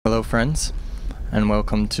Hello friends, and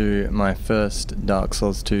welcome to my first Dark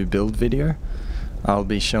Souls 2 build video. I'll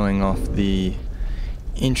be showing off the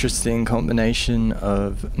interesting combination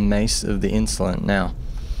of Mace of the Insolent. Now,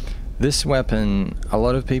 this weapon, a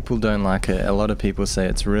lot of people don't like it, a lot of people say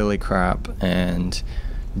it's really crap and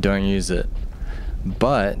don't use it.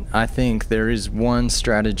 But I think there is one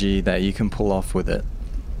strategy that you can pull off with it.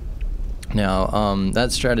 Now,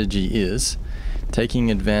 that strategy is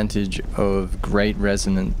taking advantage of great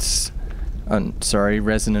resonant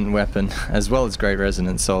weapon, as well as great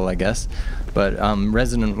resonant soul, I guess, but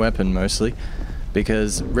resonant weapon mostly,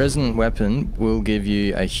 because resonant weapon will give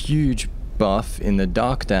you a huge buff in the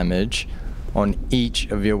dark damage on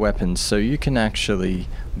each of your weapons, so you can actually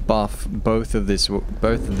buff both of these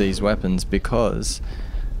weapons, because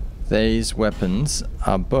these weapons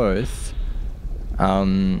are both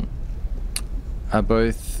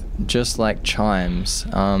just like chimes.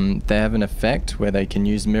 They have an effect where they can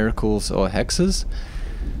use miracles or hexes,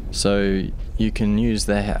 so you can use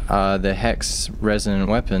the hex resonant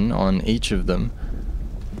weapon on each of them,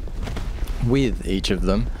 with each of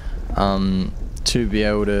them, to be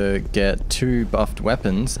able to get two buffed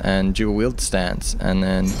weapons and dual wield stance and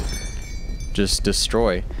then just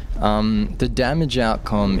destroy. The damage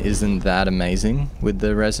outcome isn't that amazing with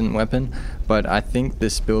the resonant weapon, but I think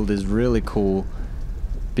this build is really cool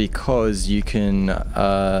because you can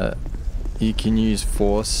use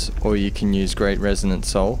force or you can use great resonant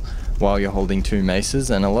soul while you're holding two maces,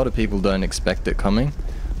 and a lot of people don't expect it coming,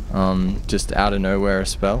 just out of nowhere a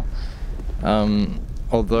spell.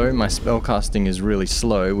 Although my spell casting is really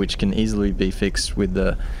slow, which can easily be fixed with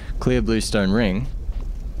the clear bluestone ring,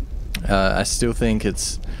 I still think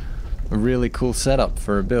it's a really cool setup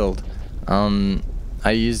for a build. I'm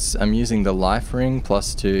using the life ring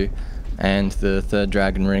 +2 and the third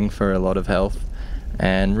dragon ring for a lot of health,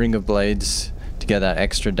 and ring of blades to get that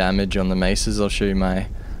extra damage on the maces. I'll show you my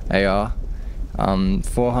AR.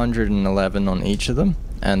 411 on each of them,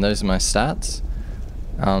 and those are my stats.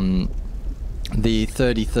 The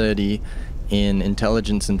 30-30 in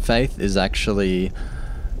intelligence and faith is actually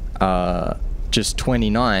just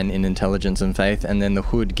 29 in intelligence and faith, and then the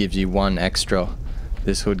hood gives you 1 extra.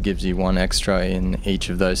 This hood gives you 1 extra in each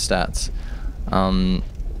of those stats.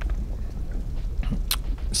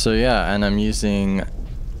 So yeah, and I'm using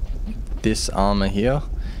this armor here,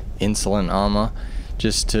 Insolent armor,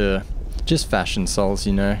 just fashion souls,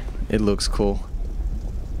 you know. It looks cool.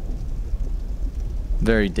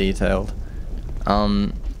 Very detailed.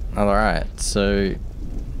 Alright, so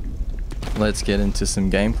let's get into some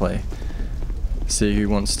gameplay. See who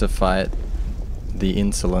wants to fight the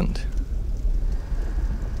Insolent.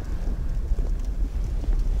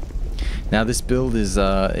 Now this build is,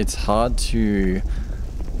 it's hard to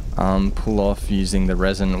pull off using the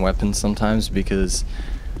resonant weapon sometimes, because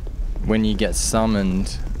when you get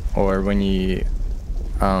summoned, or when you,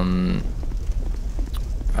 I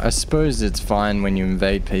suppose it's fine when you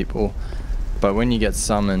invade people, but when you get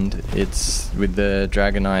summoned, it's with the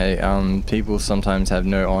Dragon Eye, people sometimes have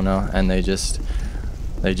no honor, and they just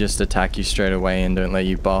attack you straight away and don't let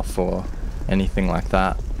you buff or anything like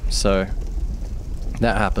that. So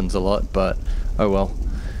that happens a lot, but oh well.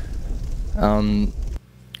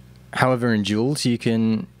 However, in duels you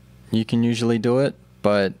can usually do it,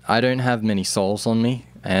 but I don't have many souls on me,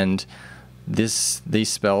 and these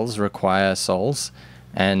spells require souls,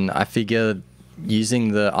 and I figure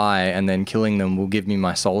using the eye and then killing them will give me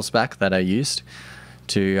my souls back that I used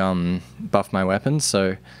to buff my weapons.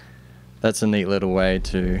 So that's a neat little way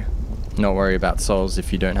to not worry about souls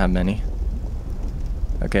if you don't have many.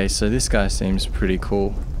 Okay, so this guy seems pretty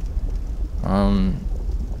cool.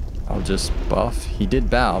 I'll just buff. He did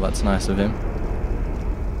bow, that's nice of him.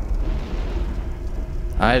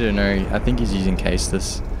 I don't know, I think he's using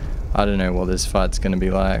Castus. I don't know what this fight's gonna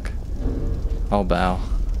be like. I'll bow.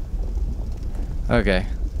 Okay.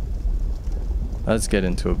 Let's get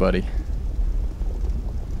into it, buddy.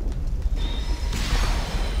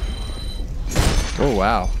 Oh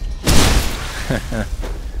wow.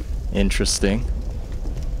 Interesting.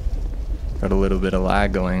 Got a little bit of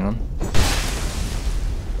lag going on.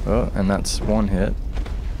 Oh, and that's 1 hit.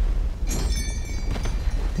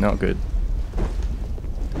 Not good.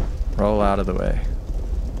 Roll out of the way.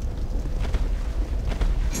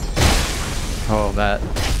 Oh, that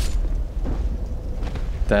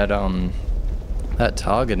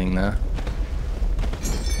targeting there.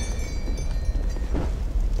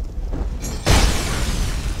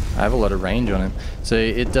 I have a lot of range on him. So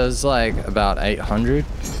it does like about 800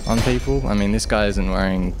 on people. I mean, this guy isn't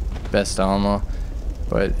wearing best armor,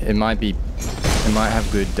 but it might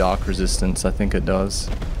have good dark resistance. I think it does.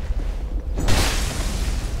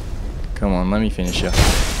 Come on, let me finish you.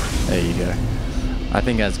 There you go. I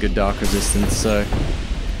think it has good dark resistance, so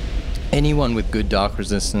anyone with good dark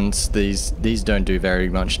resistance, these don't do very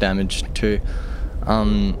much damage to.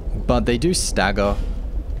 But they do stagger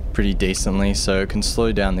pretty decently, so it can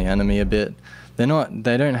slow down the enemy a bit. They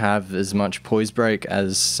don't have as much poise break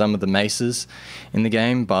as some of the maces in the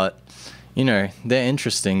game, but you know, they're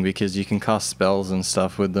interesting because you can cast spells and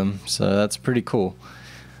stuff with them, so that's pretty cool.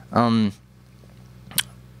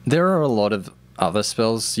 There are a lot of other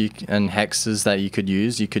spells and hexes that you could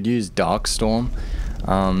use. You could use Darkstorm.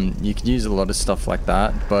 You could use a lot of stuff like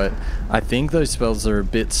that, but I think those spells are a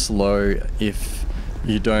bit slow if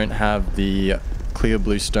you don't have the clear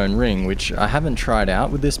bluestone ring, which I haven't tried out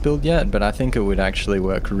with this build yet, but I think it would actually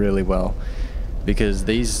work really well because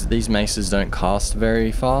these maces don't cast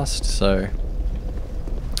very fast. So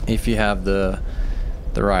if you have the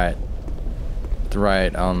right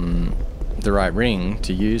ring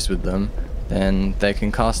to use with them, then they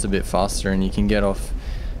can cast a bit faster and you can get off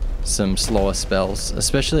some slower spells.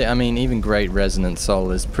 Especially, I mean, even Great Resonant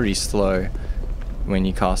Soul is pretty slow when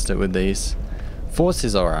you cast it with these. Force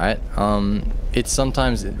is alright. It's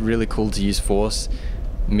sometimes really cool to use Force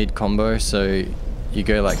mid combo, so you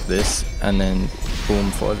go like this and then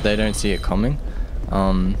boom, they don't see it coming.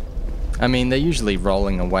 I mean, they're usually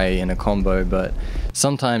rolling away in a combo, but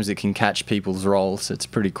sometimes it can catch people's rolls. It's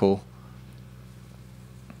pretty cool.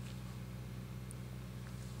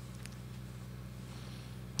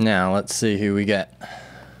 Now, let's see who we get.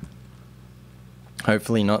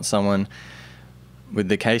 Hopefully not someone with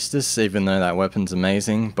the Castus, even though that weapon's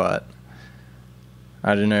amazing, but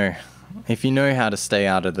I don't know. If you know how to stay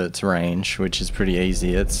out of its range, which is pretty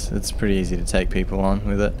easy, it's pretty easy to take people on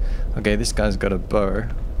with it. Okay, this guy's got a bow,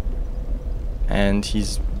 and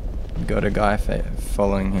he's got a guy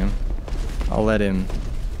following him. I'll let him.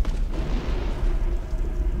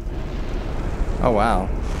 Oh wow.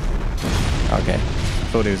 Okay.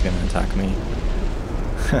 I thought he was going to attack me.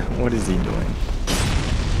 What is he doing?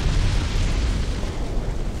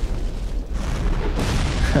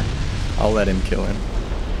 I'll let him kill him.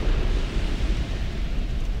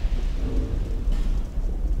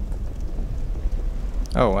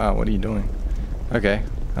 Oh wow, what are you doing? Okay,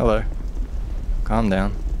 hello. Calm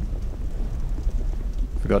down.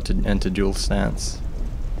 Forgot to enter dual stance.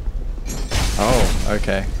 Oh,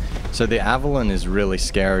 okay. So the Avalon is really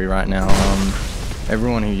scary right now.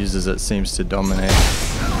 Everyone who uses it seems to dominate.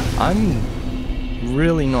 I'm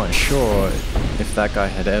really not sure if that guy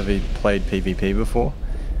had ever played PvP before.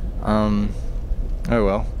 Oh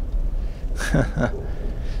well.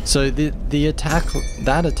 So the attack,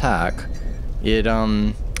 that attack, it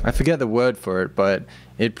I forget the word for it, but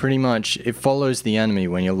it pretty much, it follows the enemy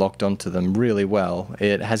when you're locked onto them really well.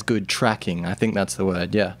 It has good tracking, I think that's the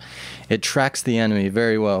word, yeah. It tracks the enemy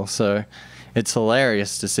very well, so it's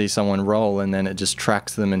hilarious to see someone roll and then it just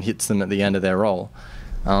tracks them and hits them at the end of their roll.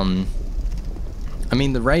 I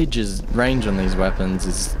mean, the range on these weapons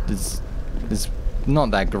is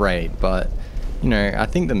not that great, but you know, I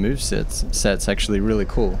think the moveset's actually really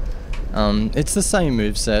cool. It's the same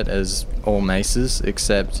moveset as all maces,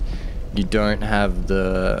 except you don't have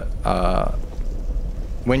the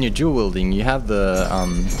when you're dual wielding, you have the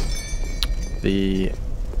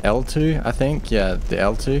L2, I think, yeah, the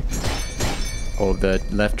L2 or the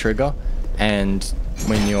left trigger, and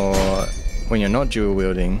when you're not dual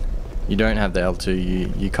wielding, you don't have the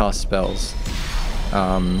L2. You cast spells,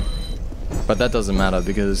 but that doesn't matter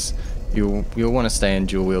because you'll want to stay in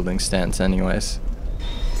dual wielding stance anyways.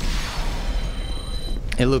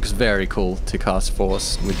 It looks very cool to cast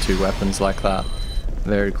Force with two weapons like that.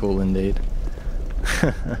 Very cool indeed.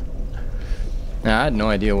 Now, I had no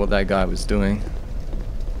idea what that guy was doing.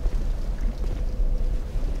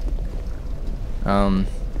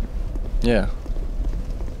 Yeah.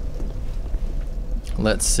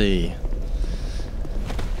 Let's see.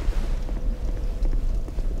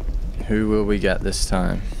 Who will we get this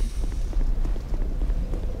time?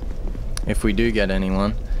 If we do get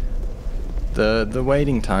anyone. The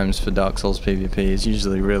waiting times for Dark Souls PvP is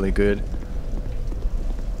usually really good.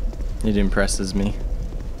 It impresses me.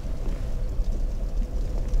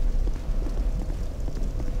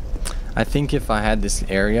 I think if I had this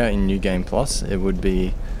area in New Game Plus, it would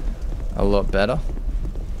be a lot better.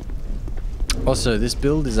 Also, this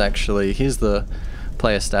build is actually, here's the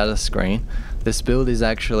player status screen. This build is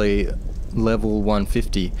actually level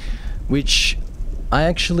 150, which I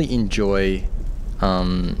actually enjoy.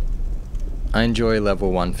 I enjoy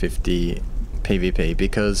level 150 PvP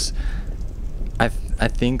because I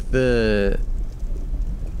think the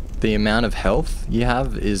the amount of health you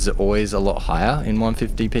have is always a lot higher in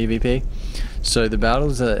 150 PvP. So the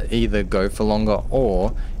battles are either go for longer,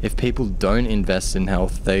 or if people don't invest in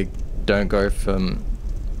health, they don't go for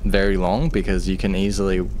very long because you can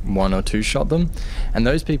easily one or two shot them. And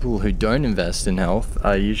those people who don't invest in health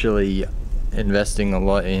are usually investing a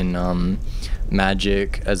lot in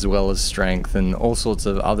magic as well as strength and all sorts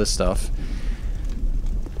of other stuff.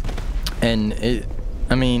 And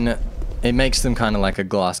it makes them kind of like a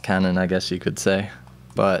glass cannon, I guess you could say.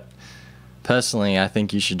 But personally, I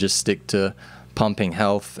think you should just stick to pumping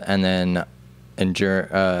health and then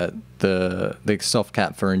the soft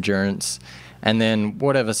cap for endurance, and then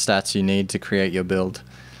whatever stats you need to create your build.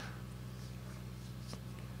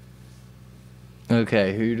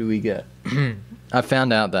 Okay, who do we get? I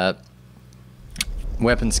found out that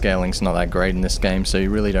weapon scaling's not that great in this game, so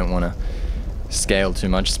you really don't want to scale too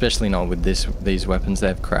much, especially not with these weapons. They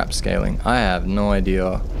have crap scaling. I have no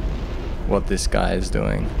idea what this guy is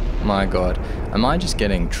doing. My god. Am I just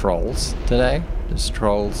getting trolls today? Just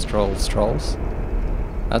trolls.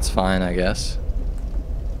 That's fine, I guess.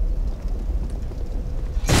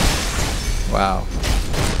 Wow.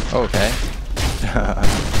 Okay.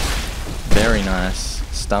 Very nice.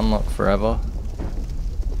 Stun lock forever.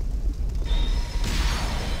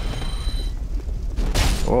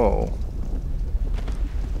 Whoa.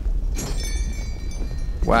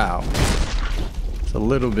 Wow. It's a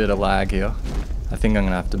little bit of lag here. I think I'm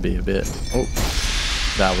gonna have to be a bit... Oh,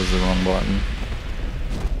 that was the wrong button.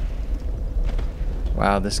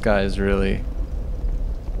 Wow, this guy is really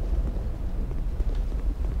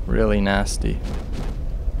nasty.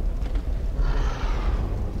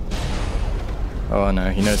 Oh no,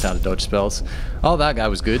 he knows how to dodge spells. Oh, that guy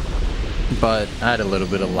was good, but I had a little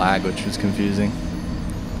bit of lag, which was confusing.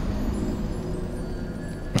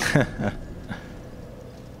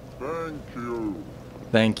 Thank you.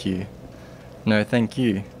 Thank you. No, thank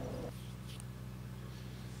you.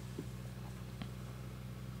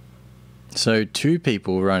 So 2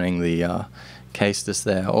 people running the Castus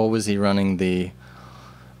there, or was he running the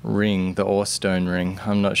ring, the ore stone ring?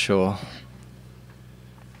 I'm not sure.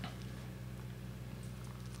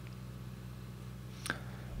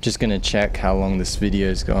 Just gonna check how long this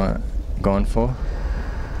video's gone for.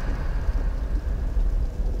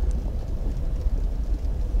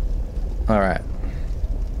 Alright.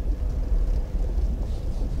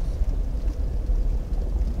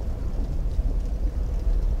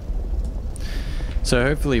 So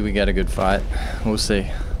hopefully we get a good fight. We'll see.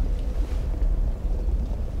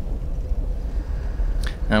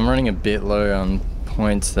 I'm running a bit low on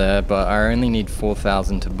points there, but I only need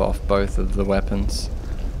 4,000 to buff both of the weapons.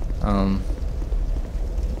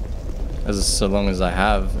 So long as I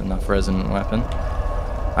have enough resonant weapon.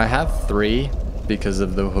 I have 3 because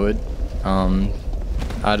of the hood.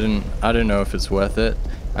 I don't know if it's worth it.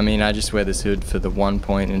 I mean, I just wear this hood for the 1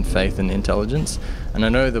 point in faith and intelligence, and I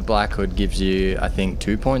know the black hood gives you, I think,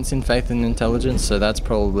 2 points in faith and intelligence, so that's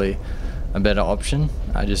probably a better option.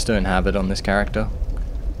 I just don't have it on this character.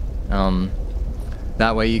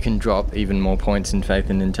 That way you can drop even more points in faith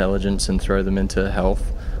and intelligence and throw them into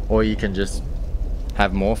health, or you can just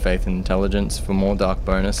have more faith and intelligence for more dark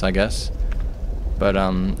bonus, I guess. But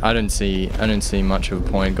I don't see much of a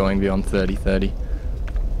point going beyond 30-30.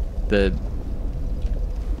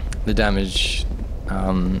 The damage,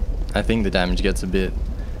 I think the damage gets a bit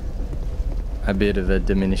of a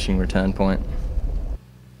diminishing return point.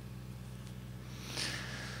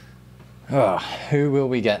 Oh, who will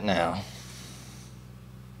we get now?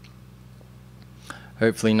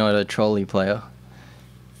 Hopefully not a trolley player.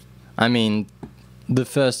 I mean, the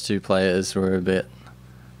first 2 players were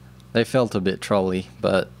they felt a bit trolly,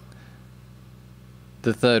 but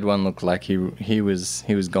the third one looked like he was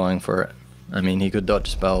going for it. I mean, he could dodge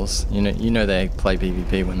spells. You know they play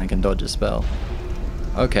PvP when they can dodge a spell.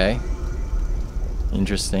 Okay.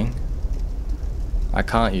 Interesting. I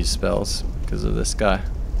can't use spells because of this guy.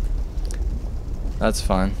 That's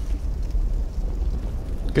fine.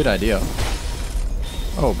 Good idea.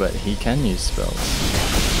 Oh, but he can use spells.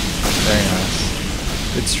 Very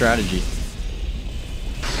nice. Good strategy.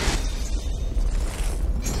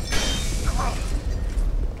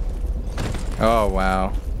 Oh,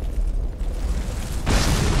 wow.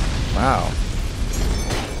 Wow.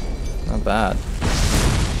 Not bad.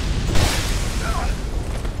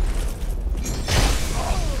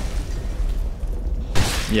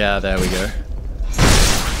 Yeah, there we go.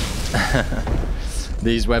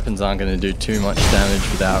 These weapons aren't going to do too much damage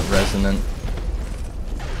without resonant.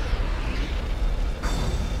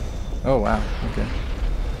 Oh wow, okay.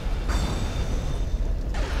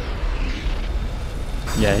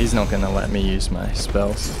 Yeah, he's not going to let me use my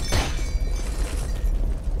spells.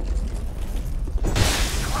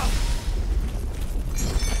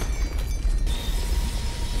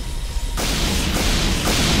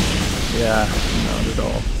 Yeah, not at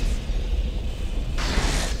all.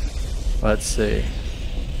 Let's see.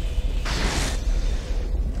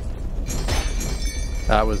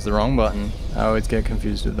 That was the wrong button. I always get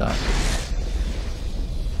confused with that.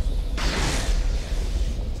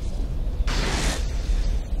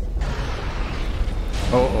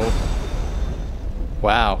 Oh.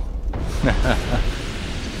 Wow.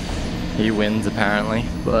 He wins apparently,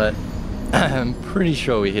 but I'm pretty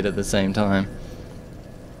sure we hit at the same time.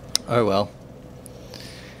 Oh well.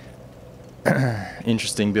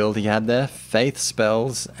 Interesting build he had there. Faith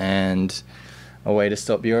spells and a way to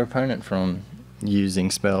stop your opponent from using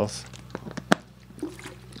spells.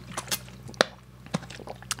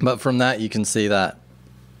 But from that you can see that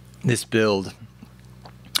this build,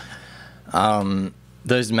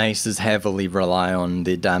 those maces heavily rely on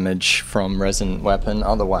the damage from resonant weapon,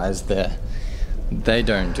 otherwise they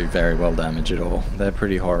don't do very well damage at all. They're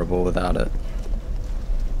pretty horrible without it.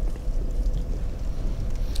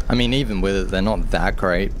 I mean, even with it, they're not that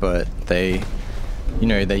great, but they, you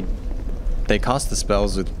know, they cast the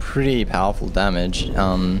spells with pretty powerful damage.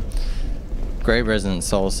 Grave Resonant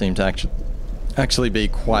Souls seem to actually be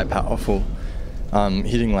quite powerful,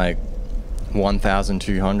 hitting like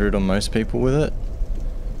 1,200 on most people with it.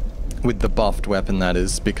 With the buffed weapon, that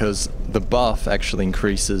is, because the buff actually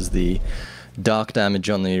increases the dark damage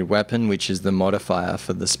on the weapon, which is the modifier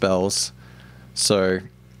for the spells. So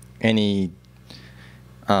any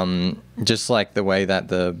just like the way that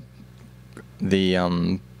the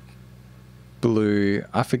blue,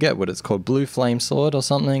 I forget what it's called, blue flame sword or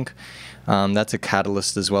something, that's a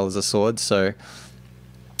catalyst as well as a sword. So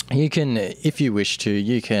you can, if you wish to,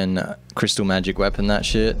 you can crystal magic weapon that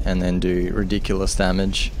shit and then do ridiculous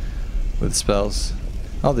damage with spells.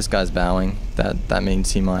 Oh, this guy's bowing. That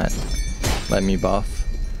means he might let me buff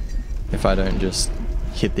if I don't just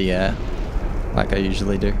hit the air like I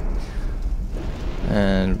usually do.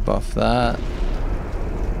 And buff that.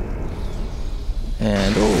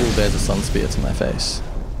 And oh, there's a sun spear to my face.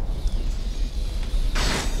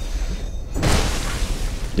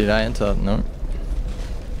 Did I enter? No.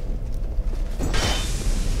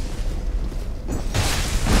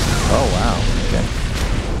 Oh wow, okay.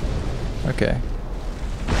 Okay.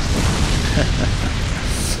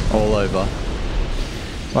 All over.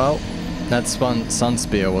 Well, that sun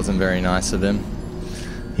spear wasn't very nice of him.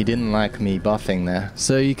 He didn't like me buffing there.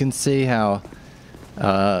 So you can see how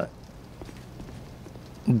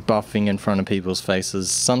buffing in front of people's faces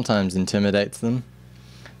sometimes intimidates them.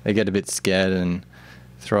 They get a bit scared and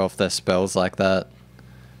throw off their spells like that.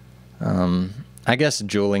 I guess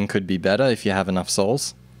dueling could be better if you have enough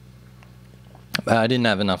souls. But I didn't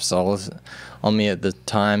have enough souls on me at the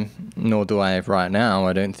time, nor do I right now.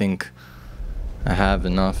 I don't think I have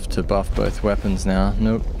enough to buff both weapons now.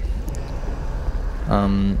 Nope.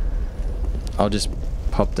 I'll just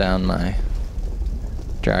pop down my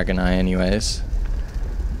Dragon Eye anyways.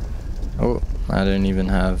 Oh, I don't even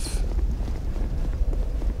have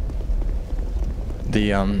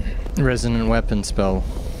the resonant weapon spell,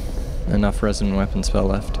 enough resonant weapon spell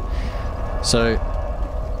left. So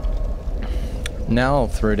now I'll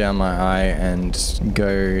throw down my eye and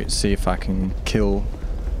go see if I can kill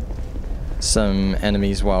some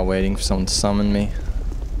enemies while waiting for someone to summon me.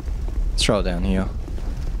 Let's throw it down here.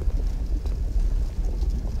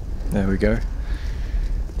 There we go.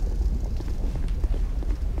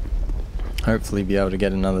 Hopefully be able to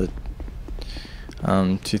get another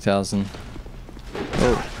 2,000.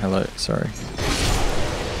 Oh, hello, sorry.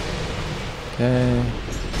 Okay.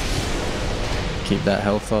 Keep that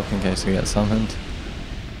health up in case we get summoned.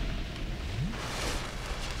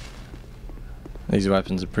 These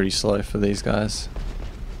weapons are pretty slow for these guys.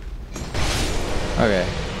 Okay,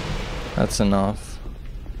 that's enough.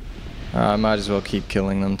 I might as well keep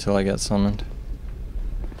killing them till I get summoned.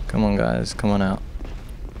 Come on guys, come on out.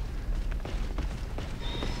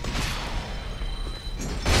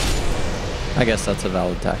 I guess that's a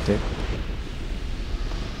valid tactic.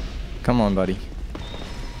 Come on, buddy.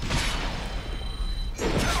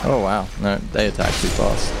 Oh wow, no, they attack too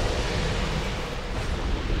fast.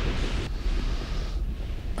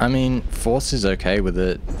 I mean, force is okay with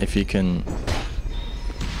it if you can...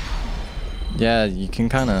 Yeah, you can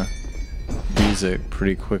kinda use it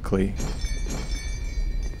pretty quickly.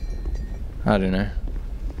 I don't know.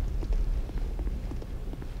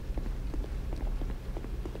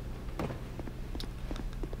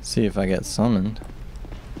 See if I get summoned.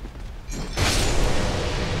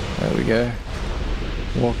 There we go.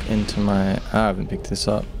 Walk into my... I haven't picked this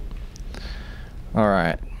up.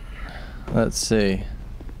 Alright. Let's see.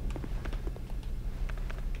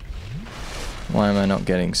 Why am I not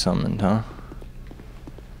getting summoned, huh?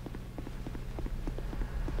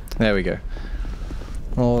 There we go.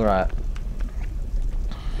 Alright.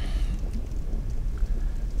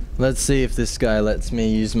 Let's see if this guy lets me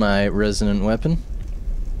use my resonant weapon.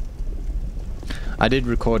 I did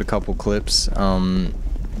record a couple clips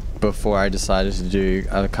before I decided to do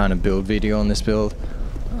a kind of build video on this build,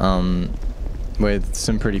 with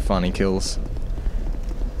some pretty funny kills.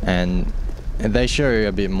 And they show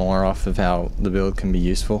a bit more off of how the build can be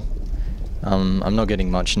useful. I'm not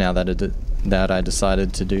getting much now that I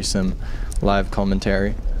decided to do some live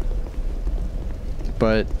commentary.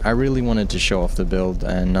 But I really wanted to show off the build,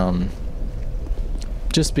 and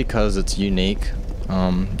just because it's unique.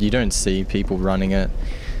 You don't see people running it.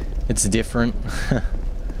 It's different.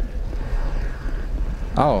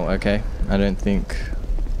 Oh, okay. I don't think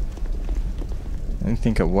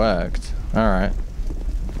it worked. Alright.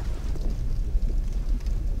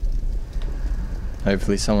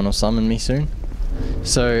 Hopefully someone will summon me soon.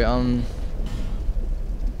 So,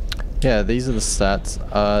 yeah, these are the stats.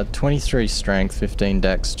 23 strength, 15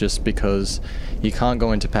 dex, just because you can't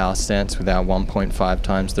go into power stance without 1.5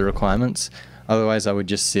 times the requirements. Otherwise I would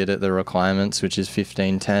just sit at the requirements, which is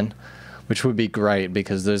 15-10, which would be great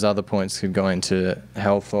because those other points could go into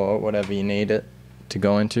health or whatever you need it to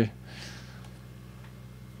go into.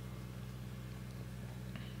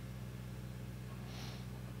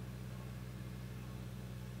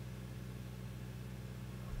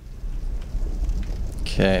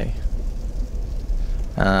 Okay.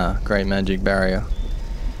 Ah, great magic barrier.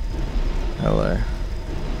 Hello.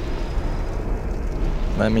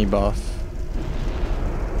 Let me buff.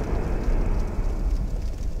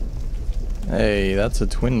 Hey, that's a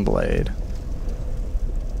twin blade.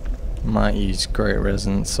 Might use Great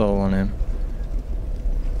Resonant Soul on him.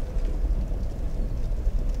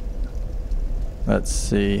 Let's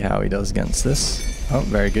see how he does against this. Oh,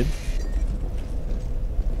 very good.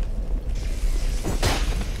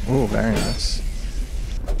 Oh, very nice.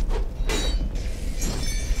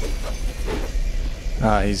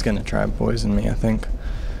 Ah, he's gonna try and poison me, I think.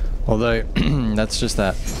 Although, that's just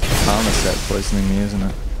that armor set poisoning me, isn't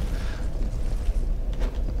it?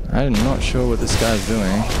 I'm not sure what this guy's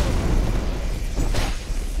doing.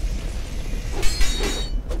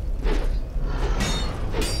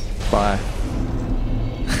 Bye.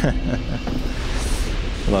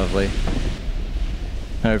 Lovely.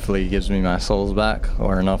 Hopefully he gives me my souls back,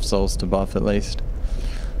 or enough souls to buff at least.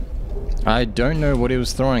 I don't know what he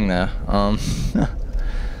was throwing there.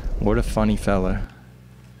 What a funny fellow.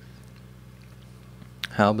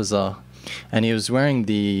 How bizarre. And he was wearing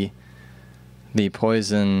the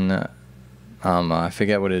poison armor, I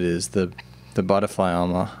forget what it is, the butterfly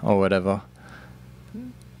armor or whatever,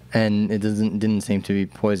 and it didn't seem to be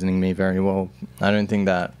poisoning me very well. I don't think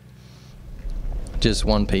that just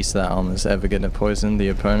one piece of that armor is ever going to poison the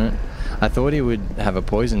opponent. I thought he would have a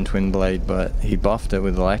poison twin blade, but he buffed it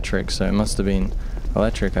with electric, so it must have been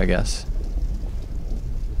electric, I guess.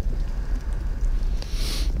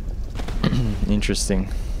 Interesting.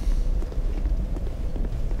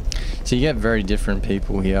 So you get very different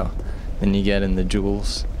people here than you get in the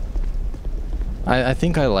duels. I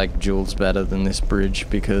think I like duels better than this bridge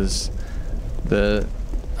because I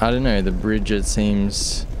don't know, the bridge, it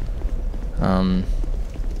seems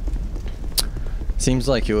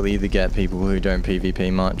like you'll either get people who don't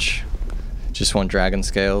PvP much, just want dragon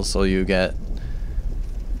scales, or you get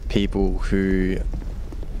people who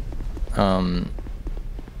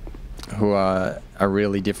are a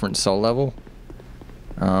really different soul level.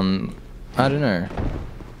 I don't know.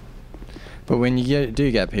 But when you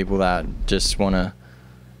do get people that just want to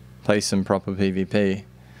play some proper PvP,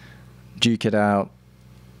 duke it out,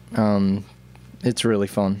 it's really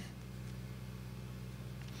fun.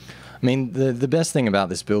 I mean, the best thing about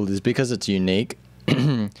this build is because it's unique,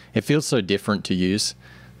 it feels so different to use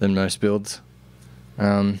than most builds.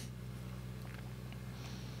 And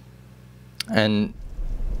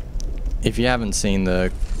if you haven't seen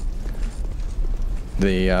the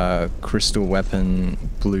crystal weapon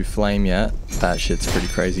blue flame yet, that shit's pretty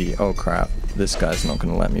crazy. Oh crap, this guy's not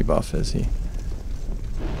gonna let me buff, is he?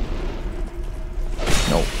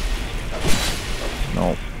 Nope.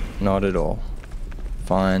 Nope, not at all.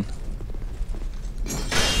 Fine.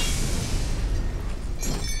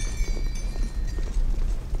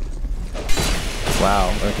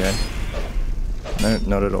 Wow, okay. Nope,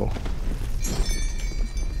 not at all.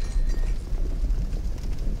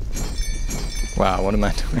 Wow, what am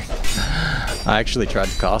I doing? I actually tried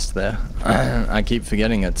to cast there. I keep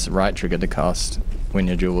forgetting it's right trigger to cast when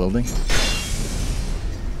you're dual wielding.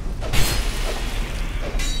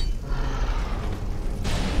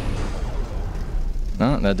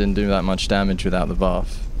 No, that didn't do that much damage without the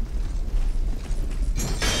buff.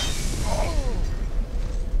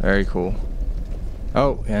 Very cool.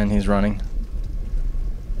 Oh, and he's running.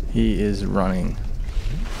 He is running.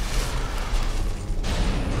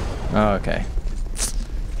 Oh, okay.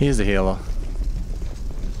 He's a healer.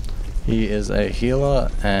 He is a healer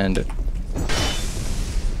and a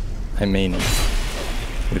meanie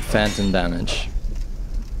with phantom damage.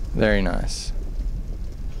 Very nice.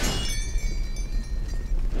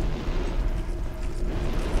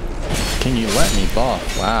 Can you let me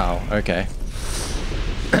buff? Wow, okay.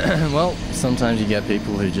 Well, sometimes you get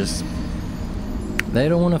people who just... they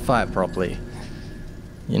don't want to fight properly.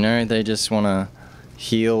 You know, they just want to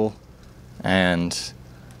heal and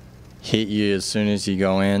hit you as soon as you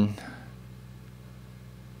go in.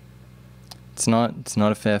 It's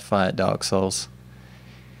not a fair fight, Dark Souls.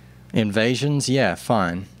 Invasions, yeah,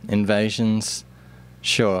 fine. Invasions,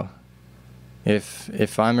 sure.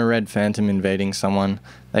 If I'm a red phantom invading someone,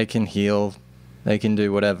 they can heal, they can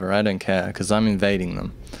do whatever, I don't care, because I'm invading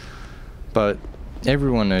them. But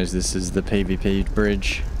everyone knows this is the PvP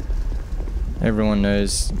bridge. Everyone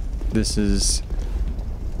knows this is...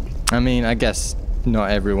 I mean, I guess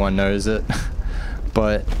not everyone knows it,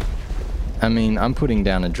 but I mean, I'm putting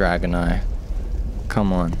down a Dragon Eye.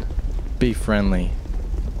 Come on, be friendly.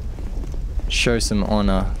 Show some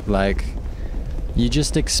honor. Like, you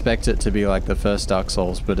just expect it to be like the first Dark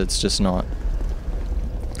Souls, but it's just not.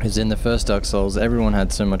 Because in the first Dark Souls, everyone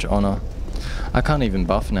had so much honor. I can't even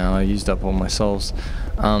buff now, I used up all my souls.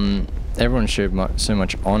 Everyone showed so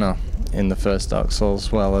much honor in the first Dark Souls,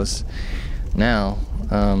 well as now.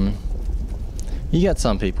 You get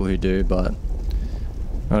some people who do, but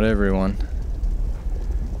not everyone.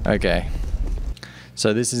 Okay.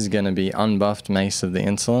 So this is going to be unbuffed Mace of the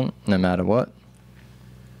Insolent, no matter what.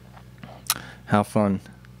 How fun.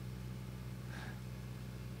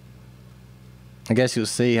 I guess you'll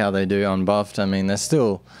see how they do unbuffed. I mean, they're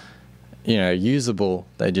still, you know, usable.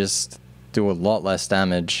 They just do a lot less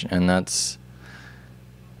damage, and it's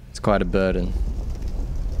quite a burden.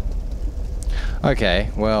 Okay,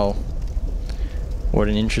 well, what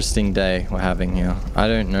an interesting day we're having here. I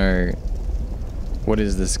don't know, what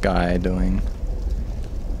is this guy doing?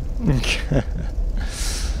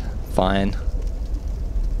 Fine.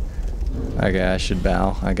 Okay, I should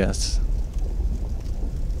bow, I guess.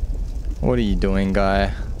 What are you doing,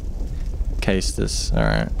 guy? Case this.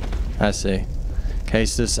 Alright, I see.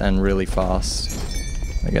 Case this and really fast.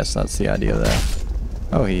 I guess that's the idea there.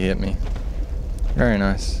 Oh, he hit me. Very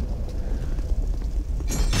nice.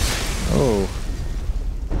 Oh.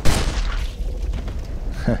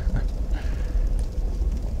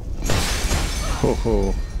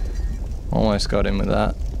 Oh. Almost got him with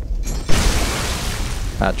that.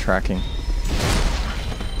 Bad tracking.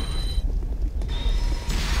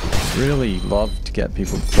 Really love to get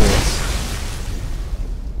people to force.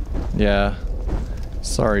 Yeah.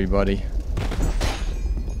 Sorry, buddy.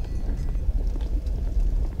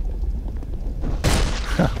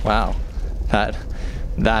 Wow.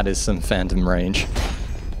 That is some phantom range.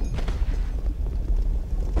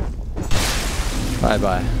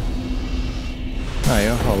 Bye-bye. Oh,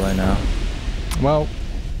 you're hollow now. Well,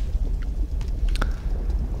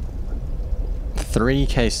 3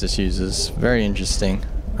 Casus users. Very interesting.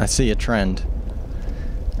 I see a trend.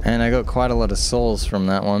 And I got quite a lot of souls from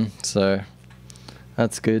that one, so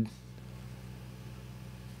that's good.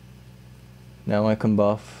 Now I can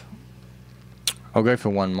buff. I'll go for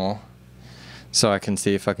one more, so I can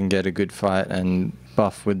see if I can get a good fight and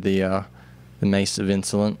buff with the Mace of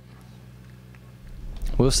Insolent.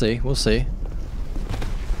 We'll see, we'll see.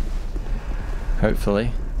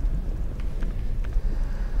 Hopefully.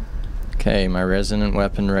 Okay, my resonant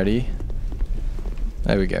weapon ready.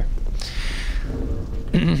 There we go.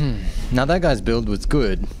 Now that guy's build was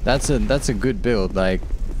good. That's a good build, like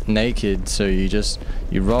naked, so you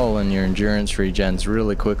roll and your endurance regens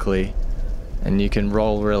really quickly, and you can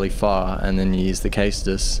roll really far, and then you use the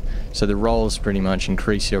Caestus. So the rolls pretty much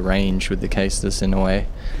increase your range with the Caestus in a way.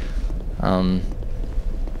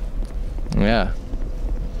 Yeah.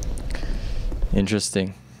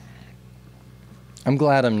 Interesting. I'm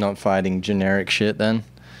glad I'm not fighting generic shit then.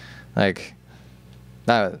 Like,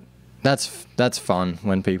 that's fun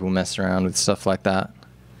when people mess around with stuff like that.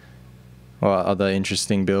 Or other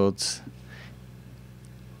interesting builds.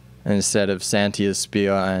 Instead of Santia's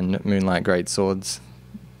Spear and Moonlight Greatswords.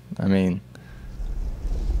 I mean,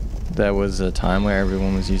 there was a time where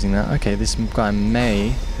everyone was using that. Okay, this guy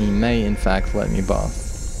may in fact let me buff.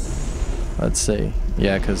 Let's see.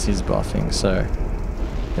 Yeah, because he's buffing, so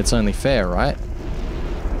it's only fair, right?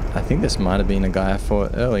 I think this might have been a guy I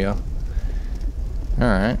fought earlier.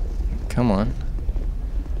 Alright, come on.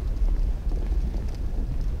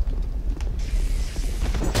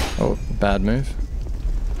 Oh, bad move.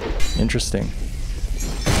 Interesting.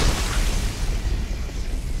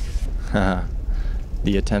 Haha.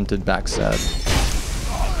 The attempted backstab.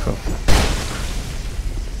 Cool.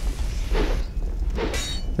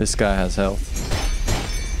 This guy has health.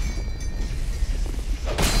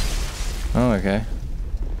 Oh, okay.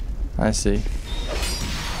 I see.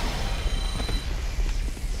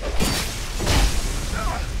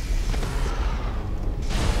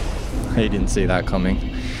 He didn't see that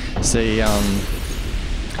coming. See,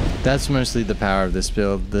 that's mostly the power of this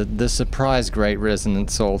build. The surprise great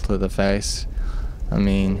resonant soul to the face. I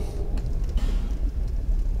mean,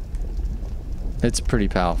 it's pretty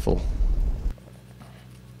powerful.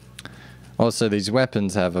 Also, these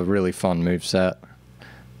weapons have a really fun moveset.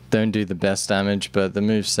 Don't do the best damage, but the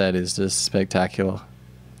moveset is just spectacular.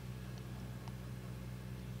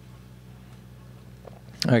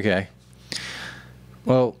 Okay.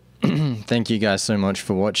 Well, thank you guys so much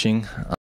for watching.